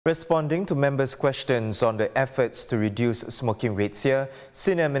Responding to members' questions on the efforts to reduce smoking rates here,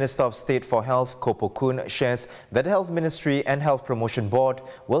 Senior Minister of State for Health Koh Poh Koon shares that the Health Ministry and Health Promotion Board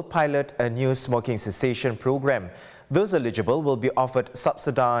will pilot a new smoking cessation program. Those eligible will be offered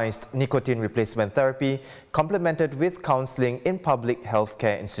subsidized nicotine replacement therapy, complemented with counseling in public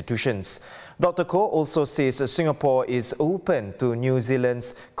healthcare institutions. Dr. Koh also says Singapore is open to New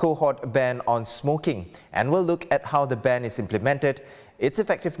Zealand's cohort ban on smoking and will look at how the ban is implemented, its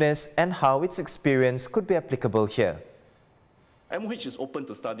effectiveness and how its experience could be applicable here. MOH is open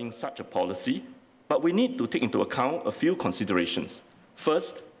to studying such a policy, but we need to take into account a few considerations.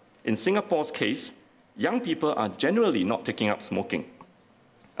 First, in Singapore's case, young people are generally not taking up smoking,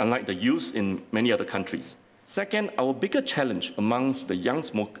 unlike the youth in many other countries. Second, our bigger challenge amongst the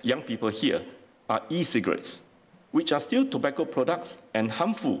young people here are e-cigarettes, which are still tobacco products and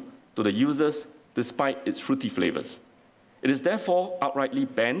harmful to the users despite its fruity flavors. It is therefore outrightly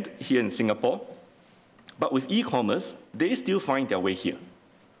banned here in Singapore, but with e-commerce, they still find their way here.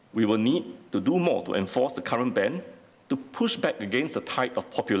 We will need to do more to enforce the current ban to push back against the tide of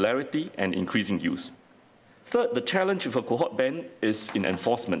popularity and increasing use. Third, the challenge with a cohort ban is in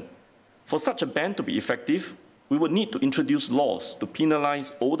enforcement. For such a ban to be effective, we would need to introduce laws to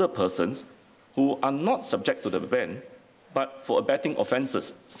penalize older persons who are not subject to the ban, but for abetting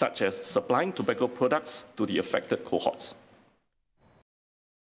offences such as supplying tobacco products to the affected cohorts.